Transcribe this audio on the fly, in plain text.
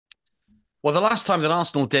Well, the last time that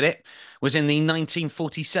Arsenal did it was in the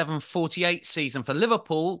 1947-48 season. For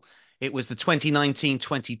Liverpool, it was the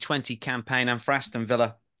 2019-2020 campaign. And for Aston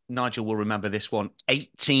Villa, Nigel will remember this one,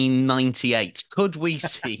 1898. Could we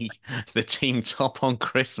see the team top on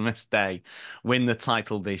Christmas Day win the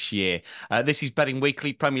title this year? This is Betting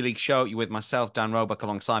Weekly, Premier League show. You're with myself, Dan Roebuck,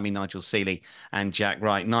 alongside me, Nigel Seeley and Jack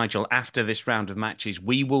Wright. Nigel, after this round of matches,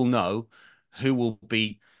 we will know who will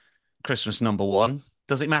be Christmas number one.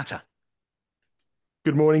 Does it matter?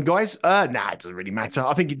 Good morning, guys. Nah, it doesn't really matter.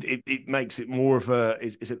 I think it makes it more of a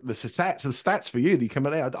is it the stats for you that you come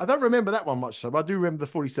out. I don't remember that one much, so but I do remember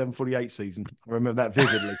the 47-48 season. I remember that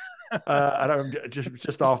vividly. I don't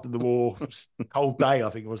just after the war, cold day. I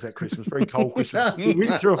think it was that Christmas, very cold Christmas. The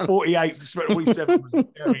winter of 48, 47 was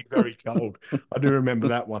very, very cold. I do remember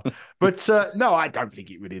that one. But no, I don't think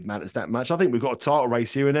it really matters that much. I think we've got a title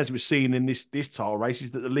race here, and as we're seeing in this title race, is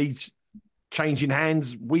that the league's changing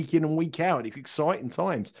hands week in and week out. It's exciting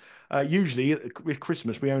times. Usually with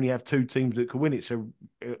Christmas, we only have two teams that can win it. So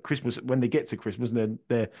Christmas, when they get to Christmas and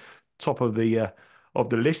they're top of the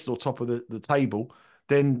list or top of the table,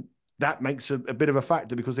 then that makes a bit of a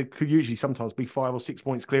factor because they could usually sometimes be 5 or 6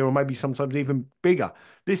 points clear, or maybe sometimes even bigger.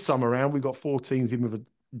 This time around, we've got 4 teams in with a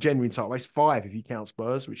genuine title race, 5 if you count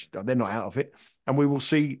Spurs, which they're not out of it. And we will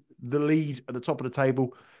see the lead at the top of the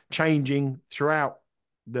table changing throughout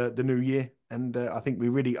the new year. And I think it's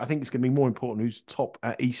going to be more important who's top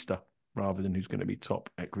at Easter rather than who's going to be top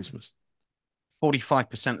at Christmas.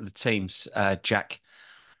 45% of the teams, Jack,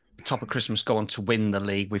 top of Christmas go on to win the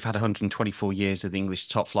league. We've had 124 years of the English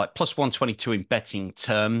top flight, plus 122 in betting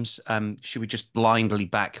terms. Should we just blindly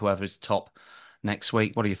back whoever's top next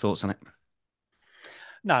week? What are your thoughts on it?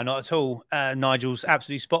 No, not at all. Nigel's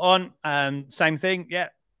absolutely spot on. Same thing. Yeah,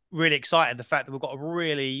 really excited. The fact that we've got a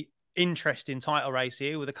really interesting title race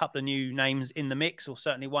here with a couple of new names in the mix, or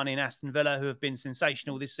certainly one in Aston Villa who have been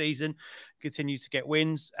sensational this season, continue to get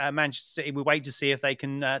wins. Manchester City, we wait to see if they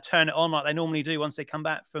can turn it on like they normally do once they come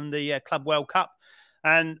back from the Club World Cup.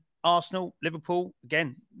 And Arsenal, Liverpool,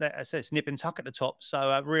 again, as I said, it's nip and tuck at the top.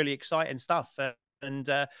 So really exciting stuff. And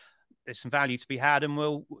there's some value to be had, and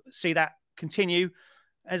we'll see that continue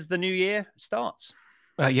as the new year starts.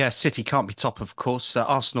 Yeah, City can't be top, of course.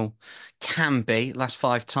 Arsenal can be. Last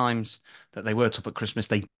 5 times that they were top at Christmas,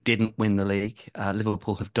 they didn't win the league.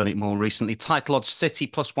 Liverpool have done it more recently. Title odds: City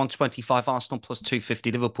plus 125, Arsenal plus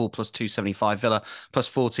 250, Liverpool plus 275, Villa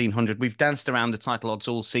plus 1400. We've danced around the title odds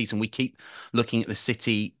all season. We keep looking at the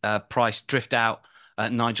City price drift out.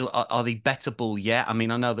 Nigel, are they bettable yet? I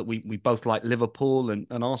mean, I know that we both like Liverpool and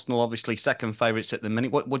Arsenal, obviously second favourites at the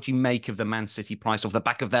minute. What do you make of the Man City price off the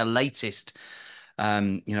back of their latest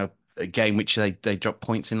a game which they dropped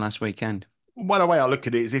points in last weekend? One way I look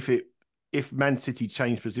at it is if Man City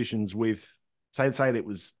changed positions with, say it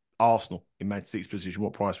was Arsenal in Man City's position,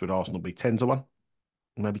 what price would Arsenal be? 10 to 1?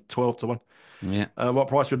 Maybe 12 to 1? Yeah. What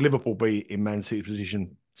price would Liverpool be in Man City's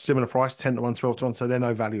position? Similar price, 10 to 1, 12 to 1. So they're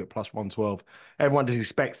no value at plus 112. Everyone just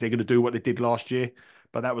expects they're going to do what they did last year,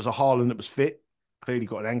 but that was a Haaland that was fit. Clearly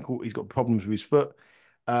got an ankle. He's got problems with his foot.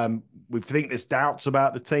 We think there's doubts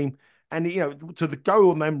about the team. And, to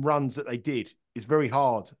go on them runs that they did is very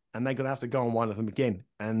hard. And they're going to have to go on one of them again.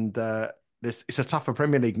 And it's a tougher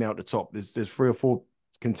Premier League now at the top. There's 3 or 4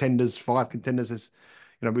 contenders, 5 contenders. As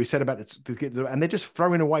we said about it to get and they're just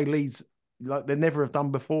throwing away leads like they never have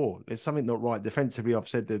done before. There's something not right. Defensively, I've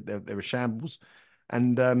said that there are shambles.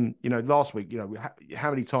 And, last week, how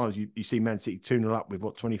many times you see Man City 2-0 up with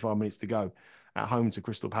 25 minutes to go at home to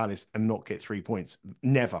Crystal Palace and not get 3 points?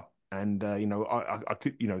 Never. And, I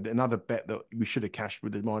could, another bet that we should have cashed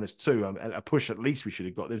with the -2, a push at least we should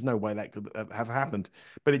have got. There's no way that could have happened,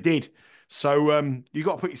 but it did. So you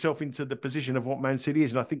got to put yourself into the position of what Man City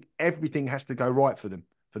is. And I think everything has to go right for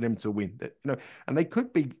them to win. And they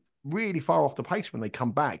could be really far off the pace when they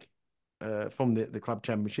come back from the club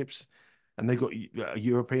championships. And they've got a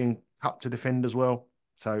European Cup to defend as well.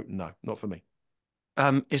 So no, not for me.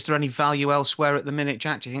 Is there any value elsewhere at the minute,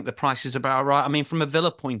 Jack? Do you think the price is about right? I mean, from a Villa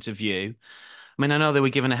point of view, I mean, I know they were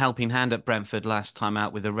given a helping hand at Brentford last time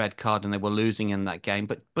out with a red card and they were losing in that game,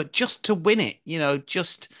 but just to win it,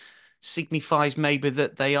 just signifies maybe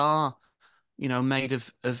that they are, made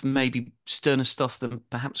of maybe sterner stuff than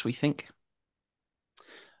perhaps we think.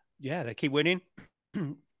 Yeah, they keep winning.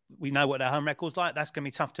 We know what their home record's like. That's going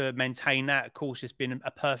to be tough to maintain that. Of course, it's been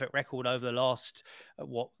a perfect record over the last,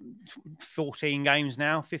 14 games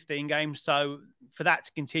now, 15 games. So for that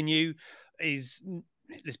to continue is,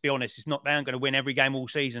 let's be honest, it's not, they aren't going to win every game all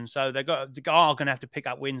season. So they are going to have to pick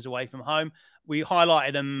up wins away from home. We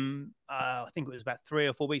highlighted them, I think it was about 3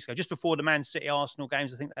 or 4 weeks ago, just before the Man City Arsenal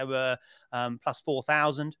games. I think they were plus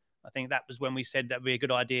 4,000. I think that was when we said that would be a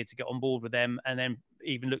good idea to get on board with them and then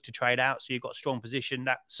even look to trade out. So you've got a strong position.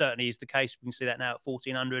 That certainly is the case. We can see that now at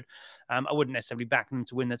 1,400. I wouldn't necessarily back them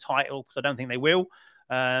to win the title because I don't think they will.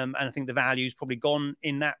 And I think the value's probably gone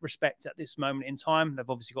in that respect at this moment in time. They've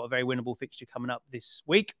obviously got a very winnable fixture coming up this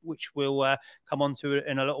week, which we'll come on to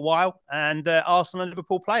in a little while. And Arsenal and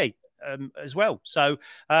Liverpool play as well. So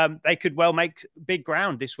they could well make big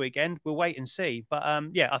ground this weekend. We'll wait and see. But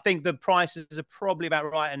I think the prices are probably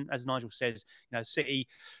about right. And as Nigel says, City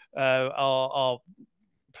are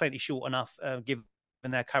plenty short enough given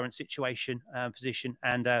their current situation, position,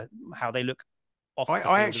 and how they look off the field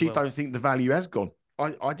I actually as well. don't think the value has gone.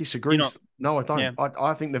 I disagree. No, I don't. Yeah.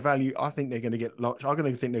 I think the value, I think they're going to get lots. I'm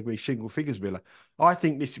going to think they're going to be single figures, Villa. I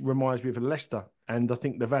think this reminds me of a Leicester, and I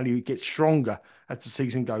think the value gets stronger as the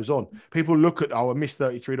season goes on. People look at, I missed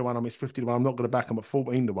 33 to 1, I missed 50 to 1, I'm not going to back them at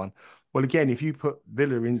 14 to 1. Well, again, if you put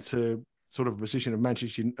Villa into sort of a position of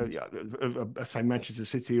Manchester, say Manchester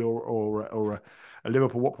City or a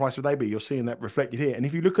Liverpool, what price would they be? You're seeing that reflected here. And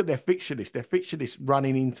if you look at their fixture list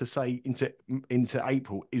running into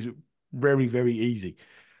April is very, very easy.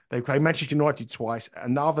 They play Manchester United twice,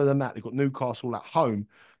 and other than that, they've got Newcastle at home.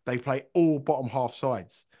 They play all bottom half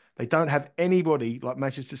sides. They don't have anybody like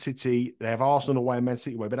Manchester City. They have Arsenal away and Man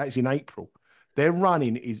City away, but that's in April. Their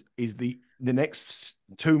running is the next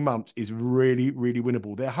 2 months is really, really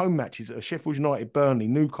winnable. Their home matches are Sheffield United, Burnley,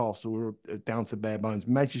 Newcastle are down to bare bones,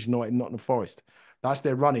 Manchester United, Nottingham Forest. That's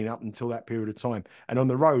their running up until that period of time. And on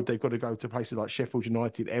the road, they've got to go to places like Sheffield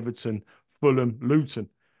United, Everton, Fulham, Luton.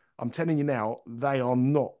 I'm telling you now, they are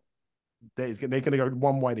not. They're going to go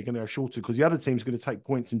one way. They're going to go shorter because the other team's going to take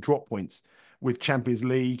points and drop points with Champions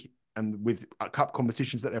League and with cup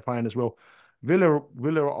competitions that they're playing as well. Villa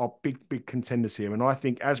are big contenders here, and I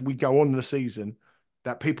think as we go on in the season,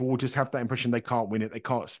 that people will just have that impression they can't win it, they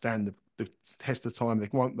can't stand the test of time, they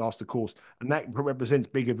won't last the course, and that represents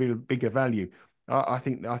bigger value. I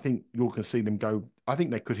think you can see them go. I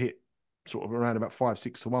think they could hit sort of around about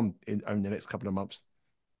 5-6 to 1 in the next couple of months.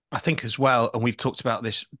 I think as well, and we've talked about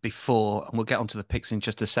this before, and we'll get onto the picks in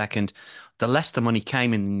just a second. The Leicester money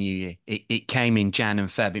came in the new year. It came in Jan and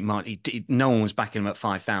Feb. No one was backing them at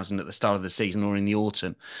 5,000 at the start of the season or in the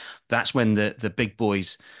autumn. That's when the big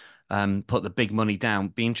boys put the big money down.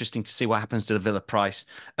 Be interesting to see what happens to the Villa price.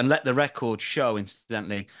 And let the record show,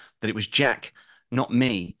 incidentally, that it was Jack, not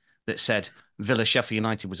me, that said Villa Sheffield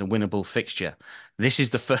United was a winnable fixture. This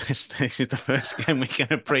is the first game we're going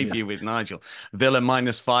to preview with Nigel. Villa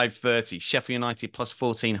minus 530, Sheffield United plus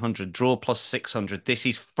 1,400, draw plus 600. This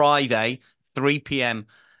is Friday, 3 p.m.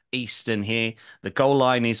 Eastern here. The goal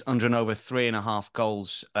line is under and over 3.5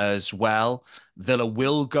 goals as well. Villa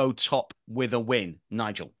will go top with a win.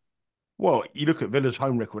 Nigel. Well, you look at Villa's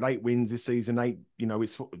home record, 8 wins this season,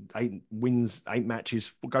 it's 8 wins, 8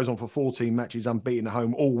 matches, goes on for 14 matches, unbeaten at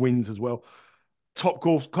home, all wins as well. Top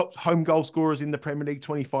home goal scorers in the Premier League,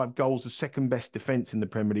 25 goals, the second best defence in the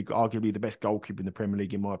Premier League, arguably the best goalkeeper in the Premier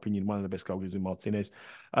League, in my opinion, one of the best goalkeepers in Martinez.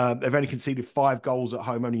 They've only conceded 5 goals at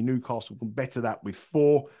home, only Newcastle can better that with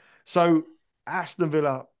 4. So Aston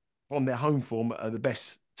Villa, on their home form, are the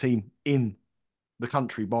best team in the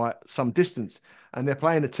country by some distance. And they're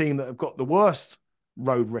playing a team that have got the worst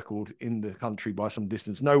road record in the country by some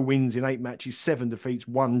distance. No wins in 8 matches, 7 defeats,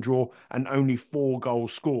 1 draw, and only 4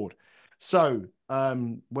 goals scored. So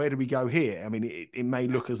where do we go here? I mean, it may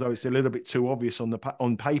look as though it's a little bit too obvious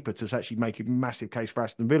on paper to actually make a massive case for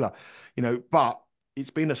Aston Villa, but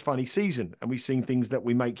it's been a funny season, and we've seen things that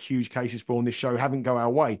we make huge cases for on this show haven't go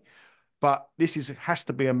our way. But this has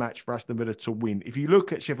to be a match for Aston Villa to win. If you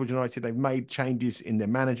look at Sheffield United, they've made changes in their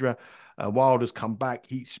manager. Wilder's come back.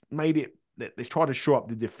 He's made it. They've tried to shore up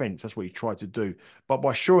the defence. That's what he tried to do. But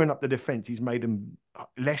by shoring up the defence, he's made them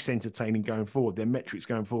less entertaining going forward. Their metrics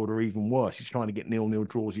going forward are even worse. He's trying to get 0-0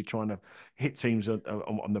 draws. He's trying to hit teams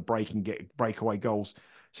on the break and get breakaway goals.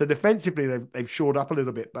 So defensively, they've shored up a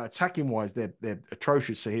little bit, but attacking-wise, they're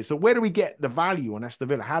atrocious here. So where do we get the value on Aston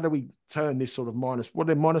Villa? How do we turn this sort of minus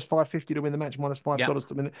 550 to win the match, minus $5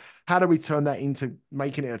 to win it? How do we turn that into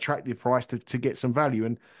making it an attractive price to get some value?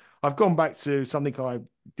 And I've gone back to something I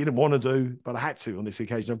didn't want to do, but I had to on this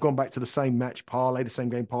occasion. I've gone back to the same match parlay, the same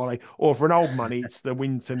game parlay, or for an old money, it's the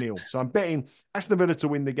win to nil. So I'm betting Aston Villa to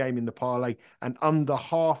win the game in the parlay and under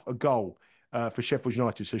half a goal for Sheffield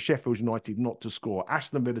United. So Sheffield United not to score,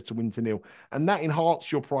 Aston Villa to win to nil. And that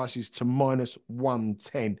enhances your prices to minus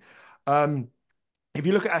 110. If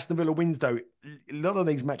you look at Aston Villa wins, though, a lot of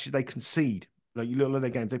these matches they concede. Like you look at their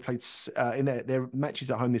games, they played in their matches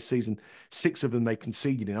at home this season. 6 of them they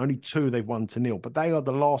conceded in. Only 2 they've won to nil. But they are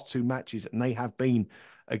the last 2 matches, and they have been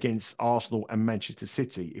against Arsenal and Manchester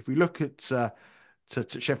City. If we look at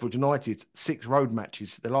to Sheffield United, 6 road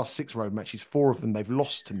matches. The last 6 road matches, 4 of them they've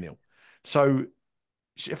lost to nil. So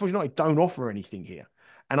Sheffield United don't offer anything here.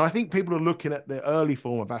 And I think people are looking at the early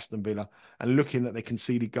form of Aston Villa and looking at their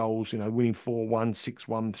conceded goals, winning 4-1,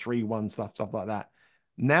 6-1, 3-1, stuff like that.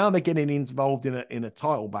 Now they're getting involved in a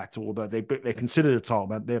title battle, although they're considered a title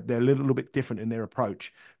battle. They're a little bit different in their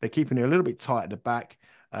approach. They're keeping it a little bit tight at the back.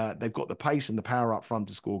 They've got the pace and the power up front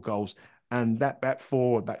to score goals. And that back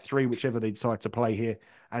 4, back 3, whichever they decide to play here,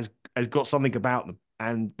 has got something about them.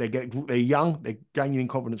 And they're young, they're gaining in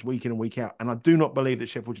confidence week in and week out. And I do not believe that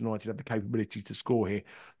Sheffield United have the capability to score here.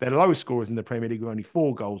 Their lowest scorers in the Premier League are only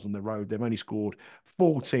 4 goals on the road. They've only scored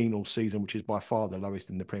 14 all season, which is by far the lowest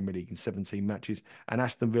in the Premier League in 17 matches. And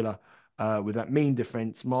Aston Villa, with that mean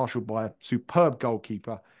defence, marshalled by a superb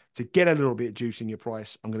goalkeeper, to get a little bit of juice in your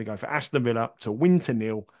price, I'm going to go for Aston Villa to win to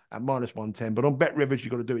nil at -110. But on Bet Rivers,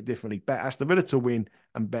 you've got to do it differently. Bet Aston Villa to win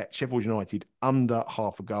and bet Sheffield United under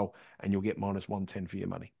half a goal, and you'll get -110 for your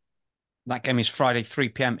money. That game is Friday, 3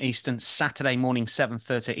 p.m. Eastern. Saturday morning,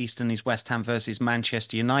 7:30 Eastern is West Ham versus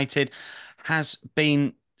Manchester United. Has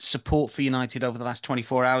been support for United over the last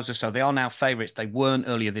 24 hours or so. They are now favourites. They weren't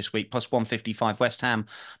earlier this week. +155 West Ham,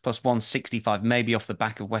 +165, maybe off the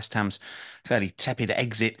back of West Ham's fairly tepid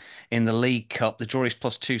exit in the League Cup. The draw is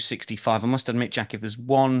 +265. I must admit, Jack, if there's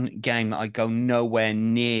one game that I go nowhere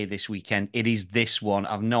near this weekend, it is this one.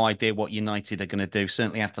 I've no idea what United are going to do,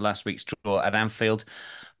 certainly after last week's draw at Anfield.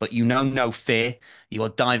 But no fear. You are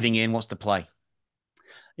diving in. What's the play?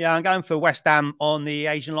 Yeah, I'm going for West Ham on the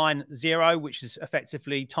Asian line 0, which is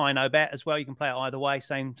effectively tie no bet as well. You can play it either way,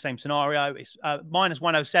 same scenario. It's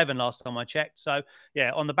 -107 last time I checked. So,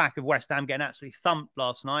 yeah, on the back of West Ham getting absolutely thumped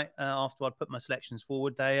last night after I'd put my selections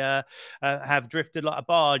forward, they have drifted like a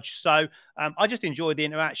barge. So I just enjoyed the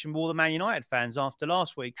interaction with all the Man United fans after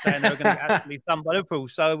last week saying they were going to get absolutely thumped by Liverpool.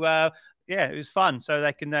 So, yeah, it was fun. So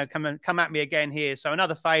they can come at me again here. So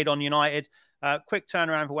another fade on United. Quick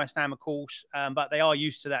turnaround for West Ham, of course, but they are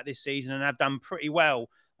used to that this season and have done pretty well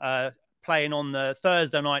playing on the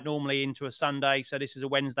Thursday night normally into a Sunday. So this is a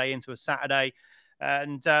Wednesday into a Saturday.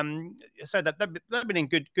 And so they've been in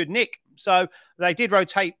good nick. So they did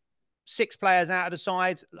rotate 6 players out of the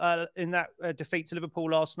side in that defeat to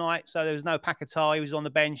Liverpool last night. So there was no Paquetá. He was on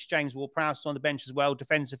the bench. James Ward-Prowse was on the bench as well.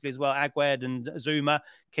 Defensively as well, Aguerd and Zuma.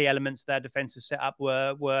 Key elements of their defensive setup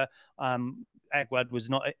were Aguerd was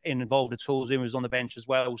not involved at all. Zuma was on the bench as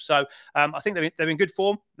well. So I think they've been good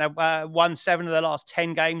form. They've won 7 of their last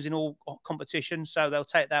 10 games in all competitions. So they'll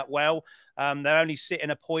take that well. They're only sitting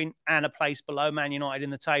a point and a place below Man United in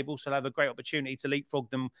the table. So they'll have a great opportunity to leapfrog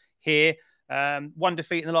them here. 1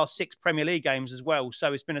 defeat in the last 6 Premier League games as well.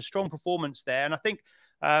 So it's been a strong performance there. And I think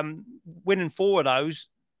winning 4 of those,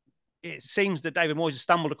 it seems that David Moyes has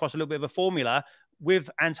stumbled across a little bit of a formula with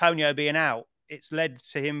Antonio being out. It's led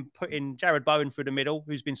to him putting Jared Bowen through the middle,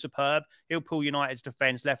 who's been superb. He'll pull United's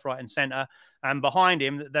defence left, right and centre. And behind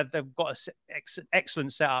him, they've got an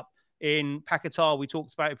excellent setup in Paquetá. We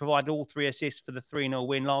talked about, he provided all 3 assists for the 3-0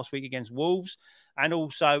 win last week against Wolves. And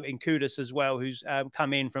also in Kudus as well, who's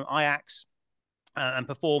come in from Ajax. And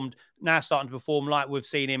starting to perform like we've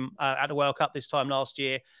seen him at the World Cup this time last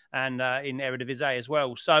year and in Eredivisie as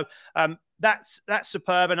well. So that's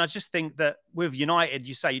superb. And I just think that with United,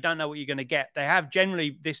 you say you don't know what you're going to get. They have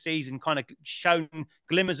generally this season kind of shown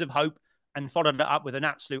glimmers of hope and followed it up with an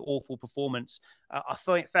absolute awful performance. I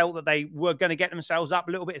felt that they were going to get themselves up,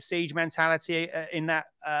 a little bit of siege mentality in that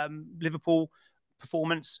Liverpool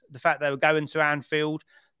performance, the fact they were going to Anfield.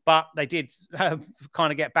 But they did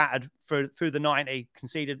kind of get battered through the 90,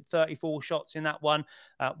 conceded 34 shots in that one.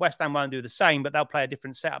 West Ham won't do the same, but they'll play a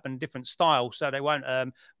different setup and a different style. So they won't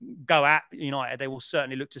go at United. They will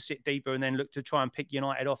certainly look to sit deeper and then look to try and pick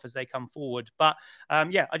United off as they come forward. But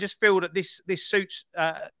yeah, I just feel that this suits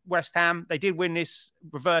West Ham. They did win this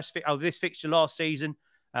this fixture last season,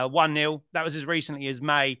 1-0. That was as recently as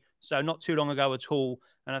May. So not too long ago at all.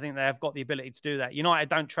 And I think they have got the ability to do that. United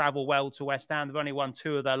don't travel well to West Ham. They've only won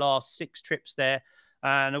 2 of their last 6 trips there.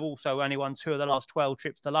 And they've also only won 2 of their last 12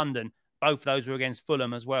 trips to London. Both of those were against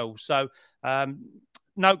Fulham as well. So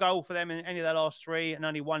no goal for them in any of their last 3 and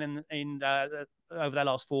only 1 in over their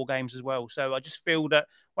last 4 games as well. So I just feel that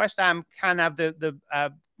West Ham can have the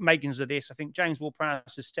makings of this. I think James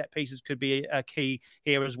Ward-Prowse's set pieces could be a key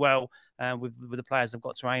here as well with the players they've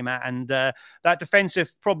got to aim at. And that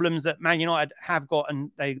defensive problems that Man United have got,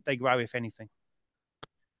 and they grow, if anything.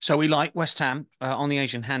 So we like West Ham on the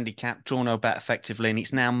Asian handicap, draw no bet effectively, and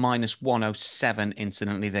it's now minus 107.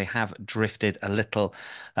 Incidentally, they have drifted a little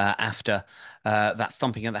after that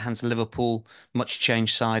thumping at the hands of Liverpool. Much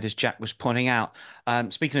change side, as Jack was pointing out.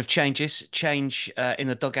 Speaking of changes, change in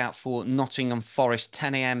the dugout for Nottingham Forest,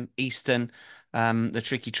 10 a.m. Eastern. The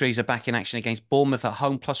Tricky Trees are back in action against Bournemouth at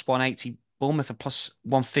home, plus 180. Bournemouth are plus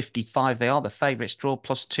 155. They are the favourites. Draw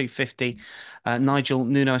plus 250. Nigel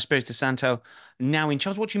Nuno Espirito Santo now in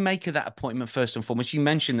charge. What do you make of that appointment first and foremost? You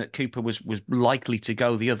mentioned that Cooper was likely to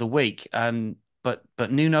go the other week, but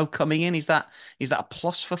Nuno coming in, is that a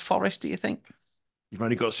plus for Forest? Do you think? You've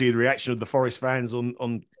only got to see the reaction of the Forest fans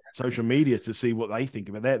on social media to see what they think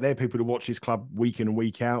of it. They're people who watch this club week in and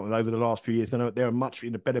week out, and over the last few years, they're much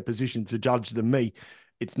in a better position to judge than me.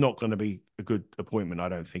 It's not going to be a good appointment, I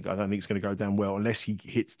don't think. I don't think it's going to go down well unless he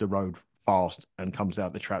hits the road fast and comes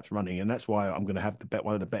out the traps running. And that's why I'm going to have the bet,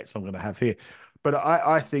 one of the bets I'm going to have here. But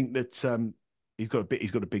I think that he's got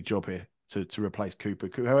a big job here to replace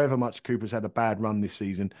Cooper. However much Cooper's had a bad run this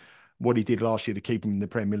season, what he did last year to keep him in the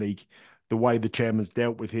Premier League, the way the chairman's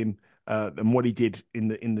dealt with him, and what he did in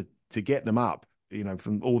the to get them up,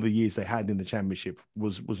 from all the years they had in the Championship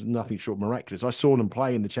was nothing short of miraculous. I saw them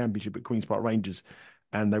play in the Championship at Queen's Park Rangers,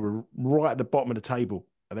 and they were right at the bottom of the table.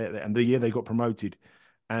 And the year they got promoted,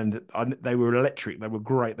 and they were electric. They were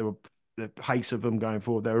great. They were the pace of them going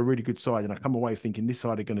forward. They were a really good side, and I come away thinking this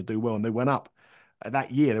side are going to do well, and they went up.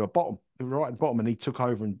 That year they were bottom. They were right at the bottom, and he took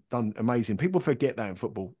over and done amazing. People forget that in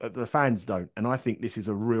football. The fans don't, and I think this is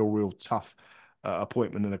a real tough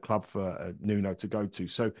appointment in a club for Nuno to go to.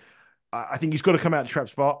 So I think he's got to come out of the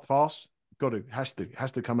traps fast.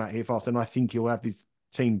 Has to come out here fast, and I think he'll have his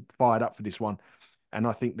team fired up for this one. And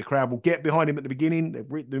I think the crowd will get behind him at the beginning. They've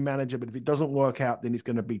written the manager, but if it doesn't work out, then it's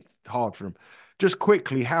going to be hard for him. Just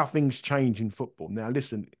quickly, how things change in football. Now,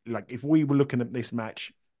 listen, like if we were looking at this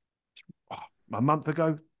match a month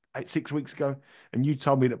ago, 6 weeks ago, and you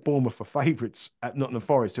told me that Bournemouth were favourites at Nottingham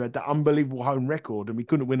Forest, who had that unbelievable home record, and we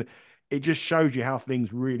couldn't win it just shows you how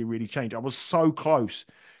things really change. I was so close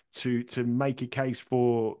to make a case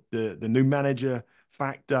for the new manager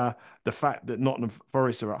factor, the fact that Nottingham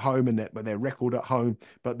Forest are at home and but their record at home,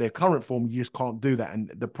 but their current form, you just can't do that. And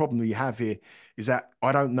the problem that you have here is that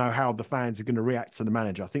I don't know how the fans are going to react to the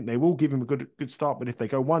manager. I think they will give him a good start, but if they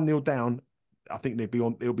go 1-0 down, I think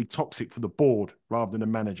it'll be toxic for the board rather than the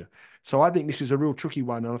manager. So I think this is a real tricky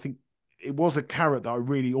one, and I think it was a carrot that I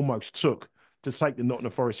really almost took to take the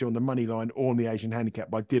Nottingham Forest here on the money line or on the Asian handicap,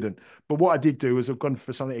 but I didn't. But what I did do is I've gone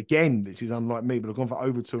for something, again, this is unlike me, but I've gone for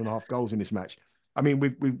over 2.5 goals in this match. I mean,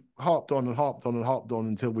 we've harped on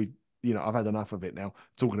until I've had enough of it now,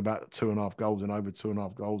 talking about 2.5 goals and over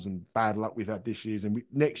 2.5 goals and bad luck we've had this year. And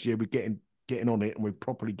next year we're getting on it, and we're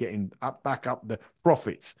properly getting back up the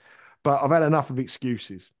profits. But I've had enough of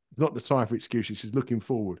excuses. It's not the time for excuses. It's looking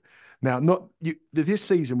forward. Now, this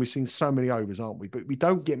season we've seen so many overs, aren't we? But we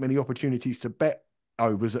don't get many opportunities to bet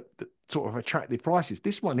overs at sort of attractive prices.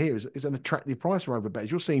 This one here is an attractive price for over bets.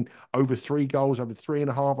 You're seeing over 3 goals, over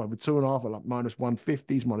 3.5, over 2.5, at like minus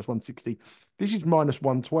 150s, minus 160. This is minus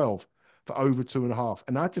 112 for over 2.5.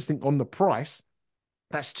 And I just think on the price,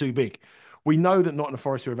 that's too big. We know that Nottingham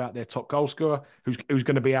Forest are without their top goal scorer, who's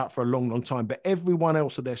going to be out for a long time. But everyone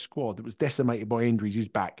else of their squad that was decimated by injuries is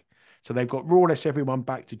back. So they've got more or less everyone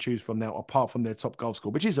back to choose from now, apart from their top goal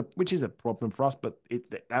scorer, which is a problem for us. But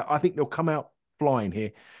I think they'll come out flying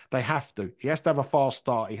here. They have to. He has to have a fast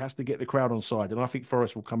start. He has to get the crowd on side. And I think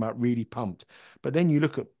Forest will come out really pumped. But then you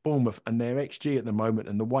look at Bournemouth and their XG at the moment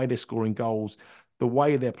and the way they're scoring goals, the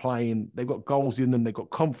way they're playing, they've got goals in them, they've got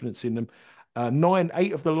confidence in them.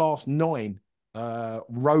 8 of the last 9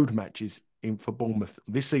 road matches for Bournemouth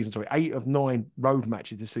this season. Sorry, 8 of 9 road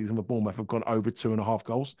matches this season for Bournemouth have gone over 2.5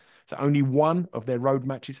 goals. So only 1 of their road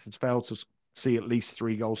matches has failed to see at least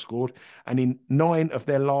 3 goals scored. And in 9 of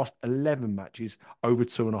their last 11 matches, over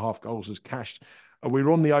 2.5 goals has cashed. We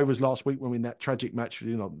were on the overs last week when we in that tragic match,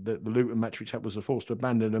 the Luton match, which was a forced to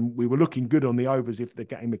abandon, and we were looking good on the overs if the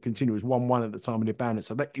game had continued. It was 1-1 at the time of the abandon.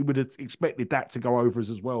 So you would have expected that to go overs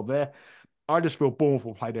as well there. I just feel Bournemouth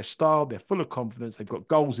will play their style. They're full of confidence. They've got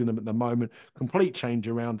goals in them at the moment. Complete change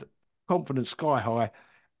around. Confidence sky high.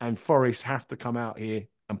 And Forest have to come out here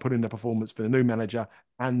and put in a performance for the new manager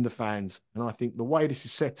and the fans. And I think the way this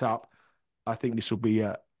is set up, I think this will be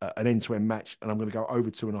an end-to-end match. And I'm going to go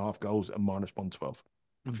over 2.5 goals and minus 112.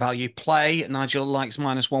 Value play. Nigel likes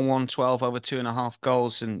minus 112 over 2.5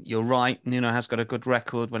 goals. And you're right. Nuno has got a good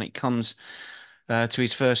record when it comes to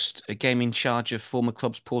his first game in charge of former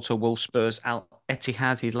clubs Porto, Wolves, Spurs, Al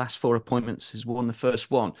Etihad. His last 4 appointments has won the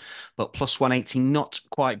first one, but plus 180 not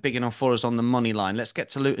quite big enough for us on the money line. Let's get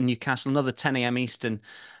to Luton Newcastle, another 10 a.m. Eastern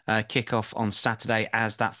kickoff on Saturday,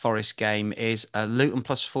 as that Forest game is. Luton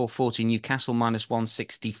plus 440, Newcastle minus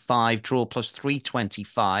 165, draw plus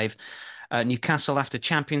 325. Newcastle after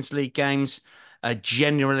Champions League games.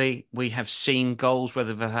 Generally, we have seen goals,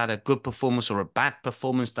 whether they've had a good performance or a bad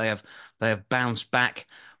performance, they have bounced back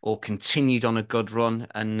or continued on a good run.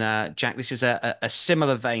 And Jack, this is a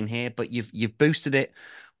similar vein here, but you've boosted it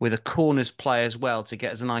with a corners play as well to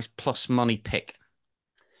get us a nice plus money pick.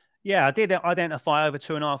 Yeah, I did identify over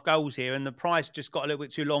 2.5 goals here, and the price just got a little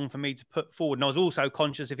bit too long for me to put forward. And I was also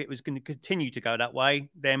conscious if it was going to continue to go that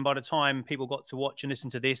way, then by the time people got to watch and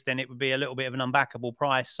listen to this, then it would be a little bit of an unbackable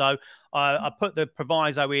price. So I put the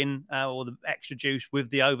proviso in, or the extra juice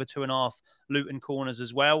with the over 2.5 Luton corners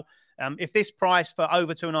as well. If this price for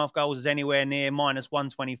over 2.5 goals is anywhere near minus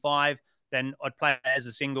 125, then I'd play it as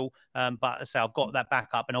a single. But as I say, I've got that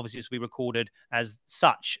backup, and obviously this will be recorded as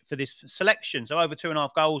such for this selection. So over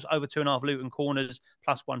 2.5 goals, over 2.5 Luton corners,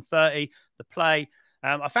 plus 130. The play.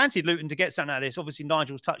 I fancied Luton to get something out of this. Obviously,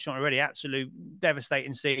 Nigel's touched on it already. Absolute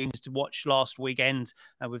devastating scenes to watch last weekend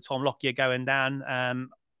with Tom Lockyer going down.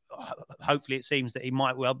 Hopefully it seems that he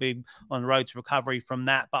might well be on the road to recovery from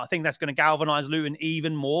that. But I think that's going to galvanise Luton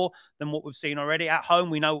even more than what we've seen already. At home,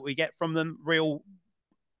 we know what we get from them. Real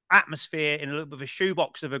atmosphere in a little bit of a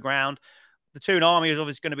shoebox of a ground. The Toon Army is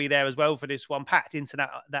obviously going to be there as well for this one, packed into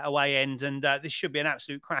that away end. And this should be an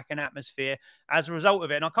absolute cracking atmosphere as a result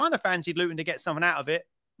of it. And I kind of fancied Luton to get something out of it.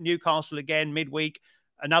 Newcastle again, midweek,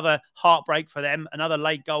 another heartbreak for them, another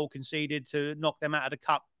late goal conceded to knock them out of the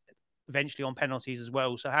cup, eventually on penalties as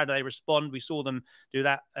well. So how do they respond? We saw them do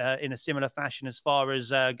that in a similar fashion as far as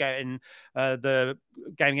getting the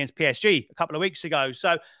game against PSG a couple of weeks ago.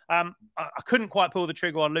 So I couldn't quite pull the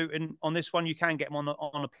trigger on Luton on this one. You can get them on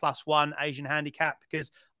a +1 Asian handicap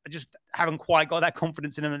because I just haven't quite got that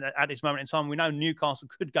confidence in them at this moment in time. We know Newcastle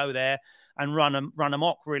could go there and run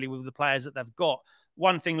amok really with the players that they've got.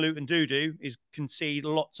 One thing Luton do is concede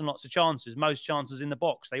lots and lots of chances, most chances in the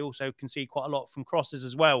box. They also concede quite a lot from crosses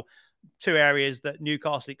as well. Two areas that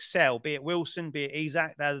Newcastle excel, be it Wilson, be it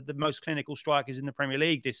Isak. They're the most clinical strikers in the Premier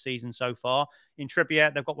League this season so far. In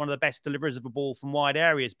Trippier, they've got one of the best deliverers of a ball from wide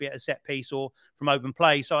areas, be it a set piece or from open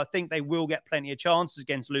play. So I think they will get plenty of chances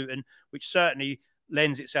against Luton, which certainly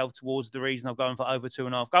lends itself towards the reason I've gone for over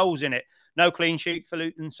 2.5 goals in it. No clean sheet for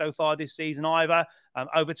Luton so far this season either.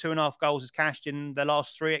 Over 2.5 goals is cashed in the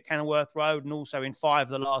last 3 at Kenilworth Road and also in 5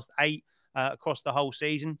 of the last 8 across the whole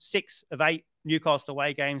season. 6 of 8 Newcastle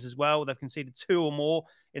away games as well. They've conceded 2 or more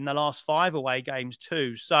in the last 5 away games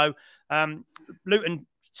too. So Luton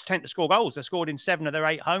tend to score goals. They've scored in 7 of their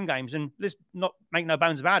 8 home games. And let's not make no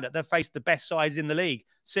bones about it. They've faced the best sides in the league.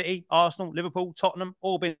 City, Arsenal, Liverpool, Tottenham,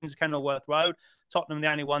 all been to Kenilworth Road. Tottenham,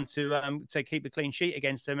 the only one to keep a clean sheet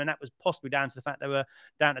against them. And that was possibly down to the fact they were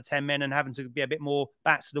down to 10 men and having to be a bit more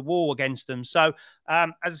backs to the wall against them. So,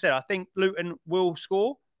 as I said, I think Luton will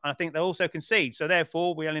score. I think they'll also concede. So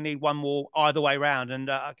therefore, we only need one more either way round. And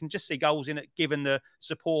I can just see goals in it, given the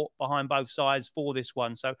support behind both sides for this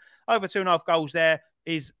one. So over 2.5 goals there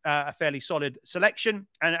is a fairly solid selection.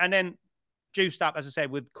 And then juiced up, as I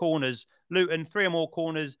said, with corners. Luton, 3 or more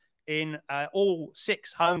corners in all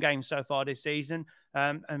 6 home games so far this season.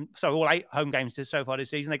 And so all 8 home games so far this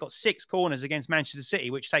season. They got 6 corners against Manchester City,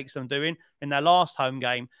 which takes them doing in their last home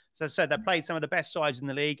game. So as I said, they played some of the best sides in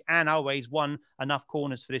the league and always won enough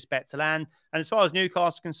corners for this bet to land. And as far as Newcastle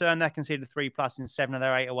is concerned, they conceded 3+ in 7 of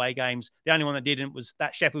their 8 away games. The only one that didn't was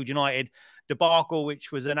that Sheffield United debacle,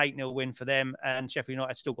 which was an 8-0 win for them. And Sheffield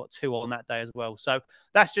United still got 2 on that day as well. So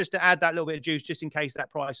that's just to add that little bit of juice, just in case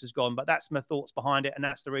that price has gone. But that's my thoughts behind it. And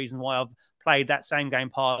that's the reason why I've played that same game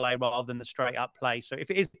parlay rather than the straight up play. So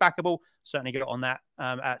if it is backable, certainly get on that.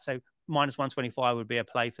 So minus 125 would be a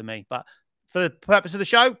play for me. But for the purpose of the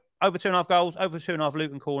show, over 2.5 goals, over 2.5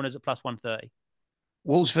 Luton corners at plus 130.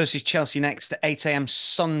 Wolves versus Chelsea next at 8 a.m.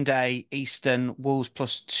 Sunday Eastern. Wolves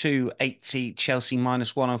plus 280, Chelsea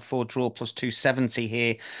minus 104, draw plus 270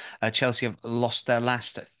 here. Chelsea have lost their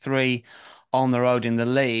last 3 on the road in the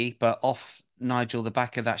league, but off, Nigel, the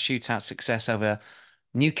back of that shootout success over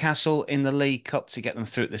Newcastle in the League Cup to get them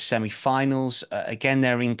through to the semi-finals. Again,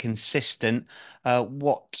 they're inconsistent.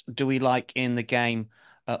 What do we like in the game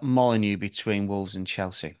at Molineux between Wolves and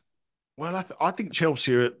Chelsea? Well, I think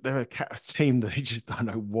Chelsea, they're a team that you just don't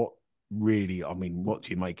know what really, I mean, what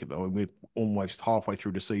do you make of them? I mean, we're almost halfway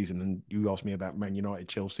through the season and you asked me about Man United,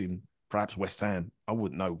 Chelsea and perhaps West Ham. I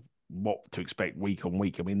wouldn't know what to expect week on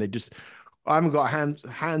week. I mean, they're just I haven't got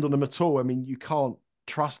a hand on them at all. I mean, you can't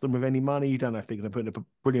trust them with any money. You don't know if they're going to put in a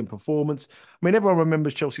brilliant performance. I mean, everyone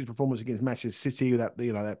remembers Chelsea's performance against Manchester City, that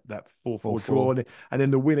that 4-4 draw, and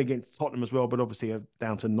then the win against Tottenham as well. But obviously,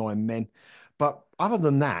 down to 9 men. But other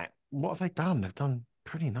than that, what have they done? They've done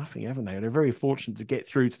pretty nothing, haven't they? They're very fortunate to get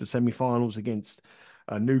through to the semi-finals against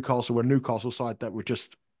Newcastle, a Newcastle side that were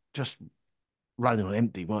just running on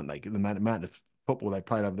empty, weren't they? The amount of football they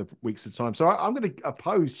played over the weeks of time. So I'm going to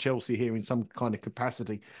oppose Chelsea here in some kind of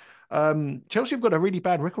capacity. Chelsea have got a really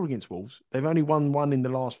bad record against Wolves. They've only won one in the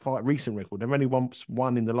last 5 recent record. They've only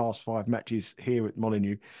won in the last 5 matches here at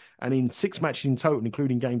Molineux, and in 6 matches in total,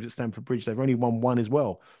 including games at Stamford Bridge, they've only won 1 as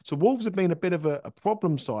well. So Wolves have been a bit of a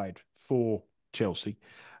problem side for Chelsea.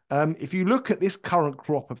 If you look at this current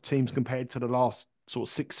crop of teams compared to the last sort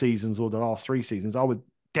of 6 seasons or the last 3 seasons, I would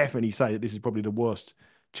definitely say that this is probably the worst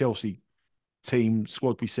Chelsea team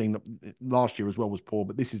squad we've seen. Last year as well was poor,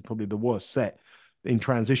 but this is probably the worst set in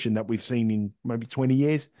transition that we've seen in maybe 20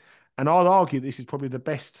 years. And I'll argue this is probably the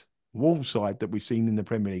best Wolves side that we've seen in the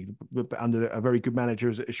Premier League under a very good manager,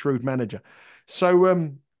 as a shrewd manager.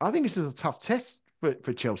 So I think this is a tough test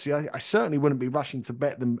for Chelsea. I certainly wouldn't be rushing to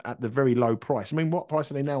bet them at the very low price. I mean, what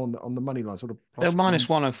price are they now on the money line? Sort of They're minus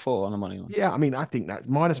 104 on the money line. Yeah, I mean, I think that's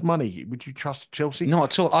minus money. Would you trust Chelsea? Not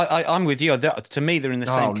at all. I'm with you. To me, they're in the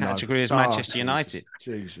same category as Manchester United.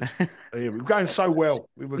 Jesus. We were going so well.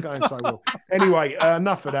 Anyway,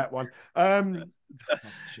 enough of that one.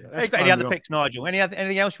 Any other picks, Nigel?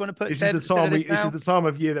 Anything else you want to put? This is the time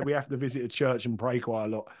of year that we have to visit a church and pray quite a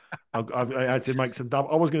lot. I had to make some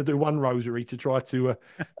double. I was going to do 1 rosary to try to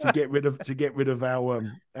get rid of our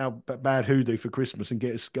bad hoodoo for Christmas and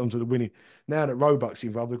get us onto the winning. Now that Roebuck's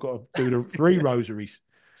involved, we've got to do the 3 rosaries.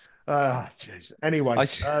 Anyway,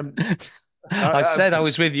 I said I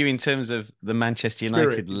was with you in terms of the Manchester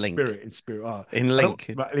United link. In spirit. In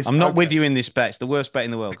link. I'm not with you in this bet. It's the worst bet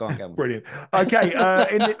in the world. Go on, Gavin. Brilliant. Okay.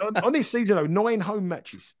 On this season, though, 9 home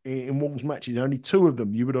matches in Wolves matches, only 2 of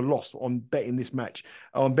them you would have lost on betting this match,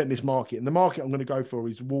 on betting this market. And the market I'm going to go for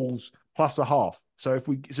is Wolves plus a half. So if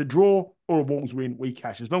it's a draw or a Wolves win, we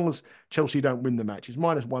cash. As long as Chelsea don't win the match, it's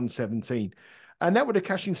minus 117. And that would have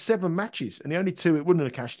cashed in 7 matches. And the only 2 it wouldn't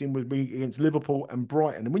have cashed in would be against Liverpool and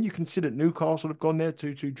Brighton. And when you consider Newcastle have gone there,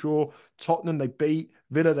 2-2 draw, Tottenham they beat,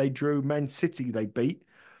 Villa they drew, Man City they beat,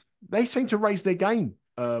 they seem to raise their game,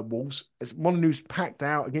 Wolves. It's Molineux's packed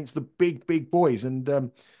out against the big boys.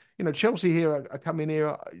 And, Chelsea here are coming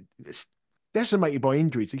here decimated by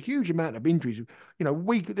injuries, a huge amount of injuries. If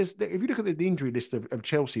you look at the injury list of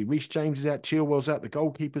Chelsea, Reece James is out, Chilwell's out, the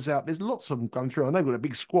goalkeeper's out. There's lots of them going through, and they've got a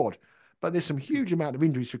big squad. But there's some huge amount of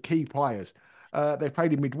injuries for key players. They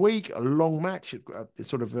played in midweek, a long match,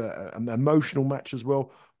 sort of an emotional match as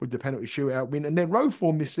well with the penalty shootout win. And their road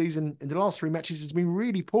form this season in the last 3 matches has been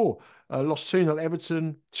really poor. Lost 2-0 at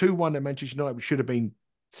Everton, 2-1 at Manchester United, which should have been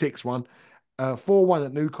 6-1. 4-1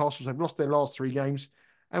 at Newcastle. So they've lost their last 3 games.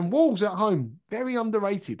 And Wolves at home, very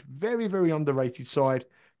underrated, very, very underrated side.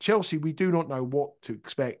 Chelsea, we do not know what to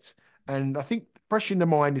expect. And I think fresh in the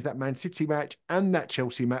mind is that Man City match and that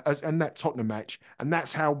Chelsea match and that Tottenham match. And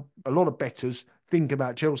that's how a lot of bettors think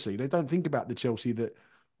about Chelsea. They don't think about the Chelsea that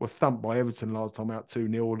were thumped by Everton last time out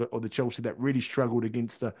 2-0, or the Chelsea that really struggled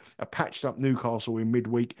against a patched up Newcastle in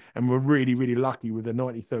midweek and were really, really lucky with a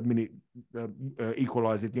 93rd minute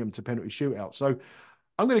equaliser to get them to penalty shootout. So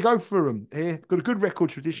I'm going to go for them here. Got a good record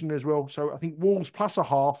tradition as well. So I think Wolves plus a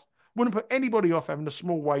half. Wouldn't put anybody off having a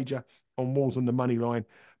small wager on Wolves on the money line.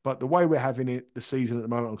 But the way we're having it the season at the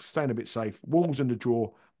moment, I'm staying a bit safe. Wolves in the draw,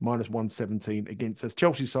 minus 117 against the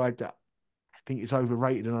Chelsea side that I think is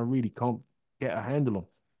overrated and I really can't get a handle on.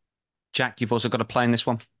 Jack, you've also got a play in this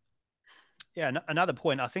one. Yeah, another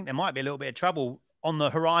point. I think there might be a little bit of trouble on the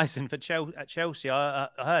horizon for Chelsea. I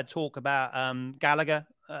heard talk about Gallagher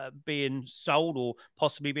being sold or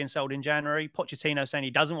possibly being sold in January. Pochettino saying he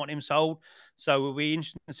doesn't want him sold. So we'll be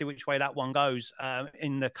interested to see which way that one goes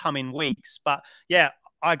in the coming weeks. But yeah,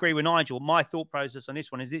 I agree with Nigel. My thought process on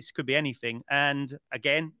this one is this could be anything. And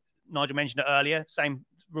again, Nigel mentioned it earlier, same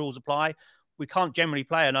rules apply. We can't generally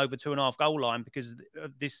play an over 2.5 goal line because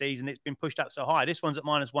this season it's been pushed up so high. This one's at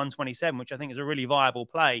minus 127, which I think is a really viable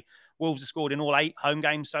play. Wolves have scored in all 8 home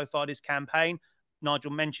games so far this campaign.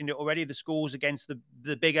 Nigel mentioned it already, the scores against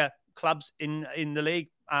the bigger clubs in the league.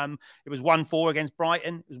 It was 1-4 against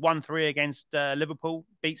Brighton. It was 1-3 against Liverpool.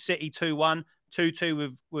 Beat City 2-1.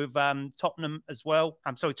 2-2 with Tottenham as well.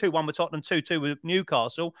 I'm sorry, 2-1 with Tottenham, 2-2 with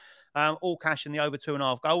Newcastle. All cash in the over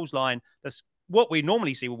 2.5 goals line. That's what we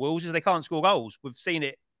normally see with Wolves is they can't score goals. We've seen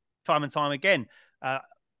it time and time again.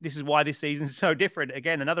 This is why this season is so different.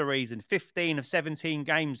 Again, another reason, 15 of 17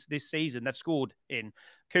 games this season they've scored in.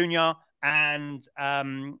 Cunha, and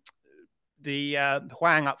the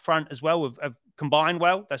Huang up front as well have combined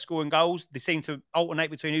well. They're scoring goals. They seem to alternate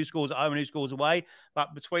between who scores at home and who scores away.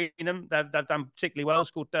 But between them, they've done particularly well,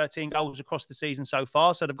 scored 13 goals across the season so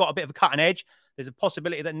far. So they've got a bit of a cutting edge. There's a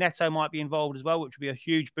possibility that Neto might be involved as well, which would be a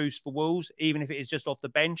huge boost for Wolves, even if it is just off the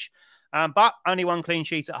bench. But only one clean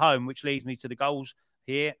sheet at home, which leads me to the goals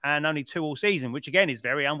here, and only 2 all season, which again is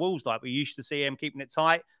very un-Wolves-like. We used to see them keeping it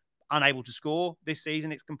tight, unable to score. This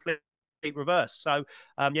season, it's complete reverse. So,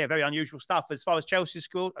 very unusual stuff. As far as Chelsea's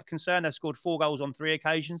concerned, they've scored 4 goals on 3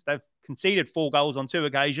 occasions. They've conceded 4 goals on 2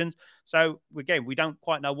 occasions. So, again, we don't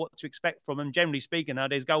quite know what to expect from them. Generally speaking, now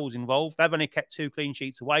there's goals involved. They've only kept 2 clean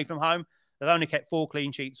sheets away from home. They've only kept 4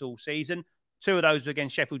 clean sheets all season. 2 of those were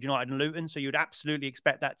against Sheffield United and Luton. So you'd absolutely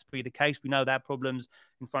expect that to be the case. We know they have problems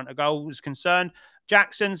in front of goal is concerned.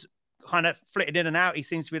 Jackson's kind of flitted in and out. He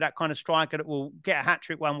seems to be that kind of striker that will get a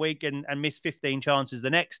hat-trick one week and miss 15 chances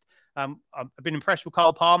the next. I've been impressed with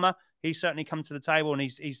Cole Palmer. He's certainly come to the table and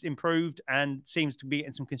he's improved and seems to be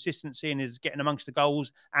getting some consistency and is getting amongst the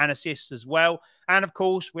goals and assists as well. And of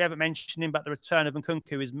course, we haven't mentioned him, but the return of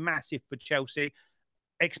Nkunku is massive for Chelsea.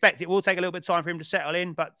 Expect it will take a little bit of time for him to settle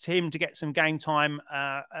in, but him to get some game time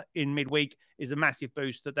in midweek is a massive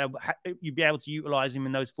boost that you'll be able to utilise him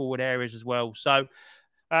in those forward areas as well. So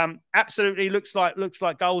absolutely looks like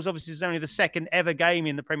goals. Obviously, it's only the second ever game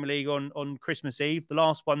in the Premier League on Christmas Eve. The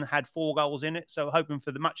last one had 4 goals in it, so hoping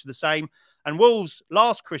for much of the same. And Wolves'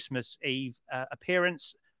 last Christmas Eve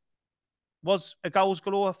appearance was a goals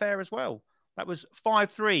galore affair as well. That was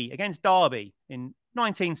 5-3 against Derby in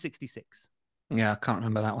 1966. Yeah, I can't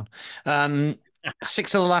remember that one.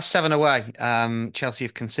 6 of the last 7 away. Chelsea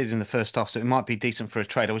have conceded in the first half, so it might be decent for a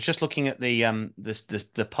trade. I was just looking at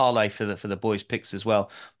the parlay for the boys' picks as well.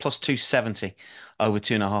 Plus 270 over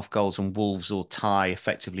 2.5 goals and Wolves or tie.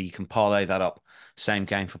 Effectively, you can parlay that up. Same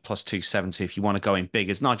game for plus 270 if you want to go in big.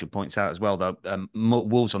 As Nigel points out as well, though,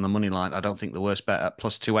 Wolves on the money line, I don't think the worst bet at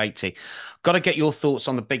plus 280. Got to get your thoughts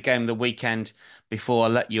on the big game of the weekend before I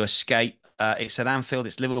let you escape. It's at Anfield.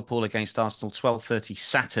 It's Liverpool against Arsenal, 12:30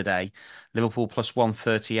 Saturday. Liverpool plus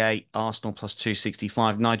 138, Arsenal plus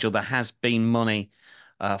 265. Nigel, there has been money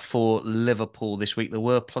for Liverpool this week. There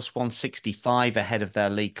were plus 165 ahead of their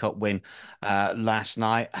League Cup win last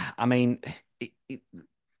night. I mean,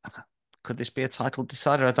 could this be a title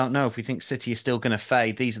decider? I don't know. If we think City is still going to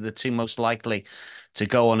fade, these are the 2 most likely to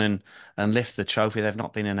go on and lift the trophy. They've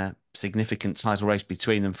not been in a significant title race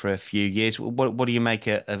between them for a few years. What do you make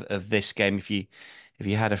of this game? If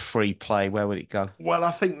you had a free play, where would it go? Well,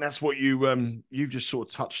 I think that's what you've just sort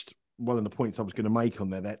of touched one of the points I was going to make on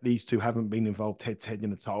there, that these two haven't been involved head-to-head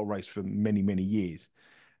in the title race for many, many years.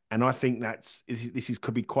 And I think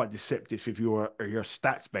could be quite deceptive if you're a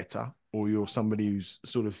stats better or you're somebody who's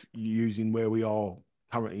sort of using where we are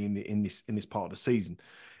currently in this part of the season.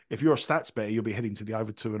 If you're a stats better, you'll be heading to the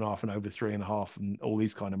over 2.5 and over 3.5 and all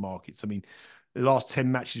these kind of markets. I mean, the last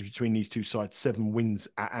 10 matches between these two sides, 7 wins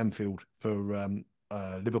at Anfield for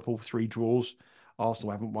Liverpool, 3 draws.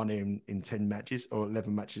 Arsenal haven't won in 10 matches or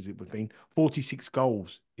 11 matches it would have been. 46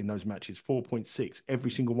 goals in those matches, 4.6.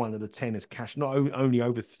 Every single one of the 10 has cashed not only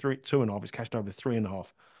over 2.5, it's cashed over 3.5.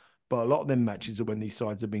 But a lot of them matches are when these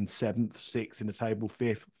sides have been 7th, 6th in the table,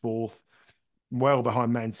 5th, 4th, well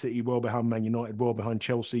behind Man City, well behind Man United, well behind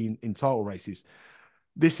Chelsea in title races.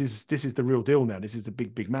 This is the real deal now. This is a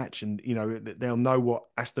big match, and they'll know what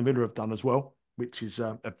Aston Villa have done as well, which is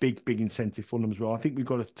a big incentive for them as well. I think we've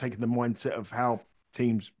got to take the mindset of how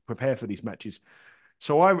teams prepare for these matches.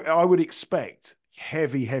 So I would expect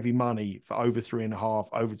heavy money for over 3.5,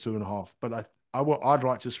 over 2.5. But I'd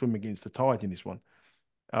like to swim against the tide in this one.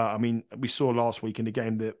 I mean, we saw last week in the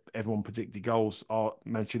game that everyone predicted goals are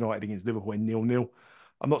Manchester United against Liverpool in 0-0.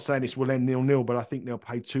 I'm not saying this will end 0-0, but I think they'll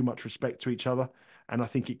pay too much respect to each other. And I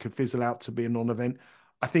think it could fizzle out to be a non-event.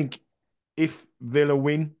 I think if Villa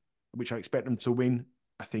win, which I expect them to win,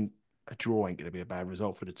 I think a draw ain't going to be a bad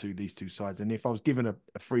result for these two sides. And if I was given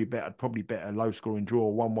a free bet, I'd probably bet a low-scoring draw,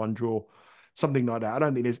 1-1 draw, something like that. I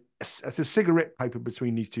don't think it's a cigarette paper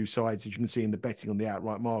between these two sides, as you can see in the betting on the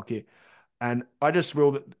outright market. And I just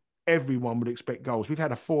feel that everyone would expect goals. We've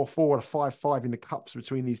had a 4-4 and a 5-5 in the cups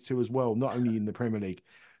between these two as well, not only in the Premier League.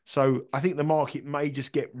 So I think the market may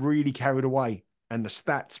just get really carried away and the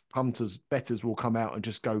stats bettors will come out and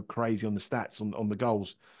just go crazy on the stats on the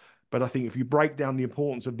goals. But I think if you break down the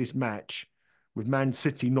importance of this match with Man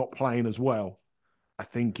City not playing as well, I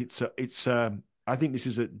think I think this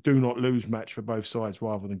is a do not lose match for both sides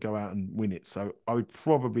rather than go out and win it. So I would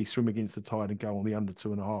probably swim against the tide and go on the under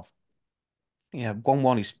 2.5. Yeah,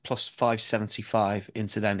 1-1 is plus 575,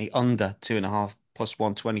 incidentally, under 2.5 plus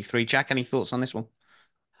 123. Jack, any thoughts on this one?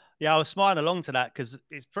 Yeah, I was smiling along to that because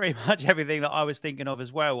it's pretty much everything that I was thinking of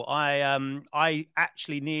as well. I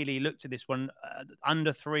actually nearly looked at this one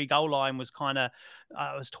under 3 goal line was kind of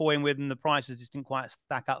I was toying with, and the prices just didn't quite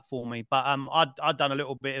stack up for me. But I'd done a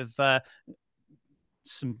little bit of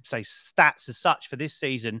some say stats as such for this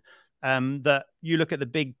season. That you look at the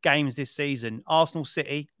big games this season: Arsenal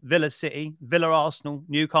City, Villa Arsenal,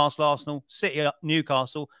 Newcastle Arsenal, City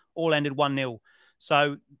Newcastle, all ended 1-0.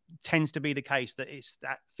 So tends to be the case that it's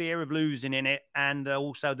that fear of losing in it, and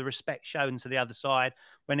also the respect shown to the other side.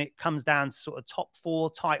 When it comes down to sort of top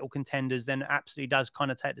 4 title contenders, then it absolutely does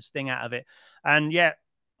kind of take the sting out of it. And yeah,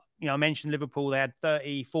 I mentioned Liverpool, they had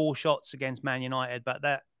 34 shots against Man United, but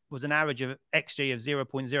that was an average of XG of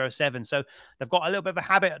 0.07. So they've got a little bit of a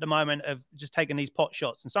habit at the moment of just taking these pot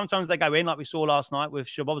shots. And sometimes they go in, like we saw last night with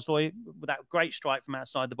Szoboszlai, with that great strike from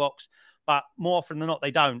outside the box. But more often than not,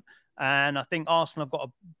 they don't. And I think Arsenal have got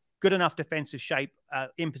a good enough defensive shape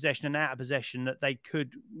in possession and out of possession that they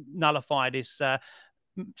could nullify this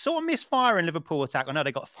sort of misfiring Liverpool attack. I know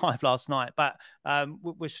they got 5 last night, but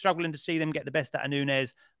we're struggling to see them get the best out of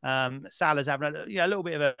Nunez. Salah's having a little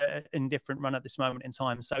bit of an indifferent run at this moment in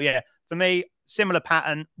time. So yeah, for me, similar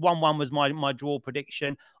pattern. 1-1 was my draw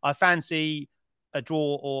prediction. I fancy a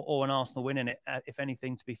draw or an Arsenal win in it, if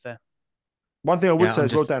anything, to be fair. One thing I would say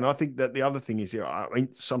as well, Dan, I think that the other thing is here. I mean,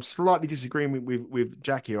 so I'm slightly disagreeing with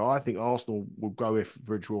Jack here. I think Arsenal will go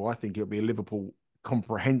for a draw. I think it'll be a Liverpool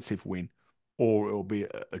comprehensive win, or it'll be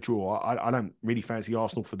a draw. I don't really fancy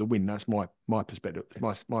Arsenal for the win. That's my perspective,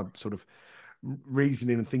 my sort of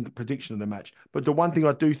reasoning and prediction of the match. But the one thing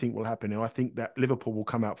I do think will happen, I think that Liverpool will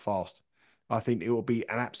come out fast. I think it will be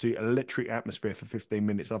an absolute electric atmosphere for 15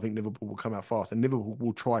 minutes. I think Liverpool will come out fast, and Liverpool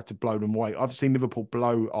will try to blow them away. I've seen Liverpool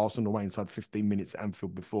blow Arsenal away inside 15 minutes at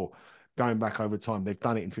Anfield before. Going back over time, they've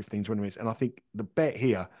done it in 15, 20 minutes. And I think the bet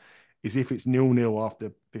here is if it's 0-0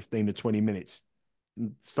 after 15 to 20 minutes,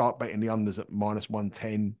 start betting the unders at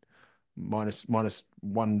 -110, minus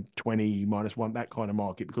 120, -1, that kind of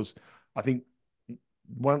market. Because I think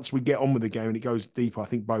once we get on with the game and it goes deeper, I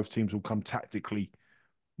think both teams will come tactically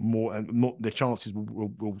more, and not the chances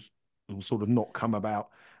will sort of not come about.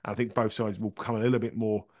 And I think both sides will come a little bit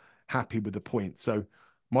more happy with the point. So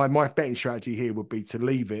my betting strategy here would be to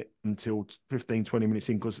leave it until 15, 20 minutes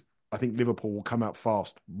in, because I think Liverpool will come out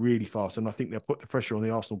fast, really fast. And I think they'll put the pressure on the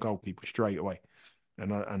Arsenal goalkeeper straight away.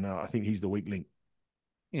 And I think he's the weak link.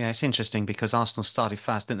 Yeah, it's interesting because Arsenal started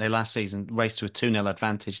fast, didn't they, last season, raced to a 2-0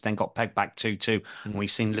 advantage, then got pegged back 2-2. And we've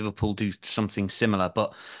seen Liverpool do something similar,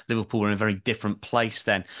 but Liverpool were in a very different place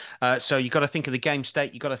then. So you've got to think of the game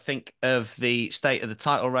state. You've got to think of the state of the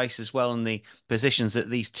title race as well and the positions that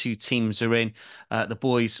these two teams are in. The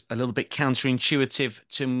boys, a little bit counterintuitive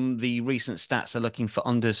to the recent stats, are looking for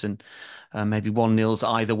unders and maybe 1-0s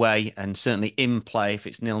either way. And certainly in play, if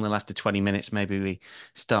it's 0-0 after 20 minutes, maybe we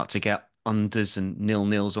start to get unders and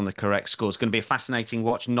 0-0s on the correct score. It's going to be a fascinating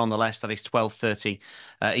watch nonetheless. That is 12:30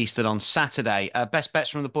 Eastern on Saturday. Best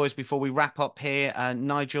bets from the boys before we wrap up here.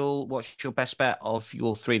 Nigel, what's your best bet of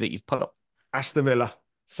your 3 that you've put up? Aston Villa,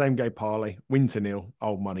 same game parlay, win to 0,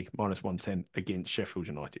 old money, -110 against Sheffield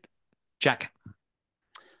United. Jack?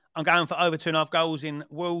 I'm going for over 2.5 goals in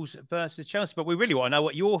Wolves versus Chelsea, but we really want to know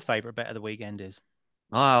what your favourite bet of the weekend is.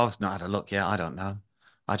 Oh, I've not had a look yet. I don't know.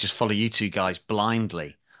 I just follow you two guys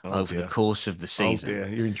blindly over the course of the season. Oh dear,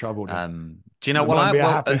 you're in trouble. Do you know what? Might be a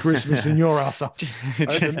happy Christmas in your house.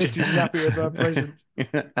 The missus is happy with her present.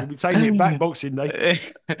 We'll be taking it back Boxing Day.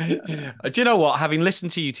 Do you know what? Having listened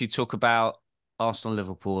to you two talk about Arsenal,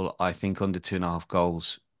 Liverpool, I think under 2.5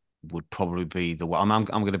 goals would probably be the one. I'm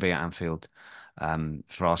going to be at Anfield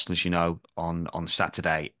for Arsenal, as you know, on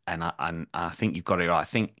Saturday, and I think you've got it right. I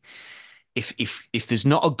think if there's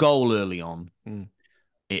not a goal early on.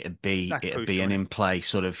 It'd be an in play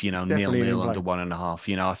sort of 0-0 under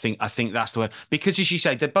 1.5. I think that's the way, because as you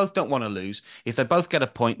say, they both don't want to lose. If they both get a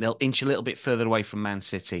point, they'll inch a little bit further away from Man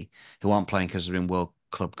City, who aren't playing because they're in World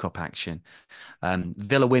Club Cup action.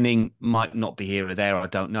 Villa winning might not be here or there, I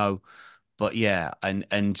don't know. But yeah, and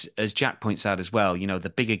as Jack points out as well,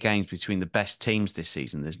 the bigger games between the best teams this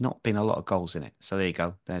season, there's not been a lot of goals in it. So there you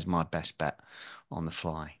go. There's my best bet on the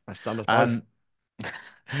fly. That's done us both.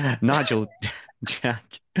 Nigel,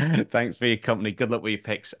 Jack, thanks for your company. Good luck with your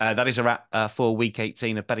picks. That is a wrap for week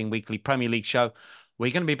 18 of Betting Weekly Premier League show.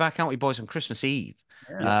 We're going to be back, aren't we, boys, on Christmas Eve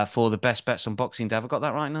for the best bets on Boxing Day. Have I got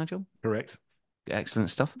that right, Nigel? Correct.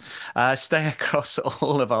 Excellent stuff. Stay across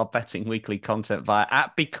all of our Betting Weekly content via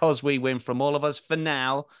 @ Because We Win from all of us. For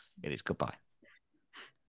now, it is goodbye.